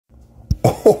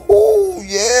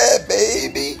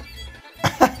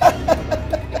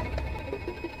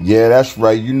Yeah, that's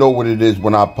right. You know what it is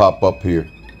when I pop up here.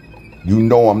 You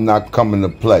know I'm not coming to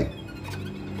play.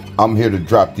 I'm here to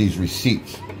drop these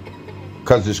receipts.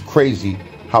 Because it's crazy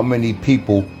how many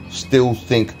people still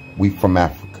think we from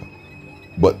Africa.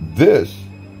 But this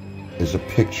is a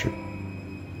picture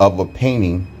of a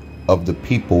painting of the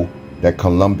people that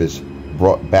Columbus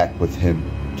brought back with him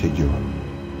to Europe.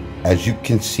 As you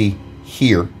can see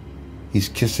here, he's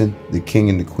kissing the king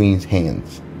and the queen's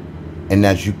hands. And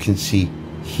as you can see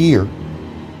here,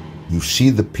 you see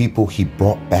the people he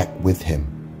brought back with him.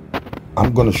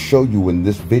 I'm going to show you in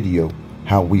this video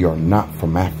how we are not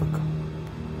from Africa.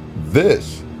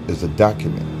 This is a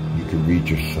document you can read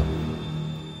yourself.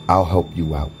 I'll help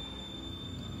you out.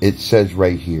 It says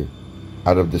right here,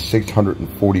 out of the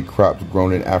 640 crops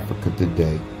grown in Africa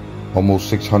today, almost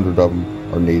 600 of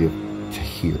them are native to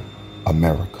here,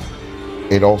 America.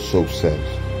 It also says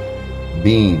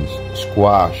beans,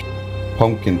 squash,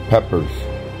 pumpkin, peppers,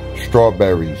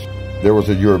 strawberries. There was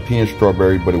a European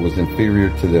strawberry, but it was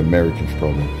inferior to the American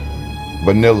strawberry.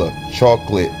 Vanilla,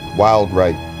 chocolate, wild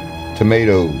ripe,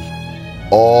 tomatoes,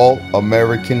 all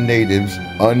American natives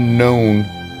unknown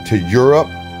to Europe,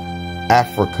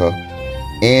 Africa,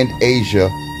 and Asia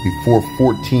before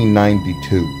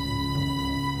 1492.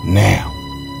 Now,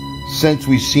 since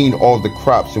we've seen all the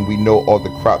crops and we know all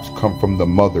the crops come from the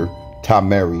mother,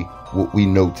 Tamari, what we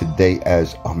know today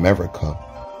as America,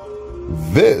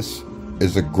 this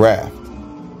is a graph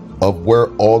of where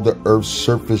all the Earth's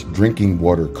surface drinking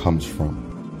water comes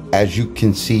from. As you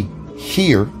can see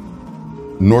here,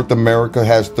 North America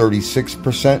has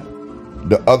 36%.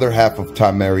 The other half of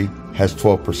Tamari has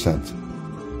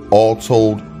 12%. All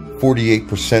told,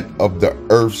 48% of the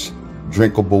Earth's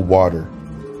drinkable water.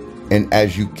 And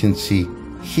as you can see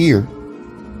here,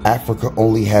 Africa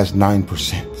only has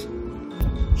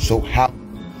 9%. So how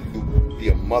can you be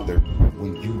a mother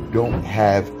when you don't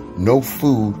have no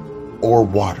food or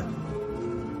water?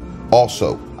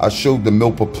 Also, I showed the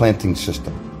Milpa planting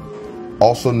system,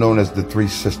 also known as the Three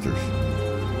Sisters,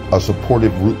 a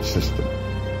supportive root system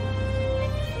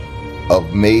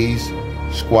of maize,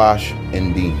 squash,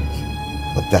 and beans.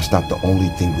 But that's not the only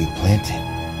thing we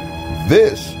planted.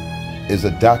 This is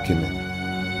a document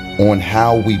on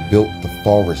how we built the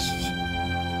forests.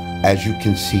 As you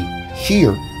can see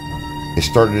here, it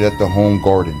started at the home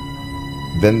garden,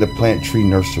 then the plant tree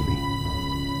nursery.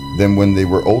 Then when they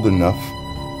were old enough,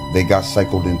 they got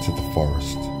cycled into the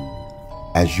forest.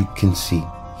 As you can see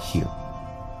here.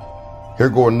 Here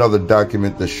go another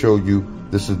document to show you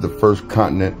this is the first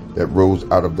continent that rose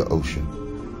out of the ocean.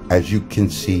 As you can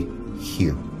see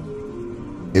here,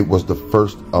 it was the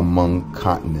first among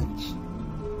continents.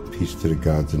 Peace to the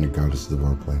gods and the goddesses of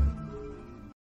our planet.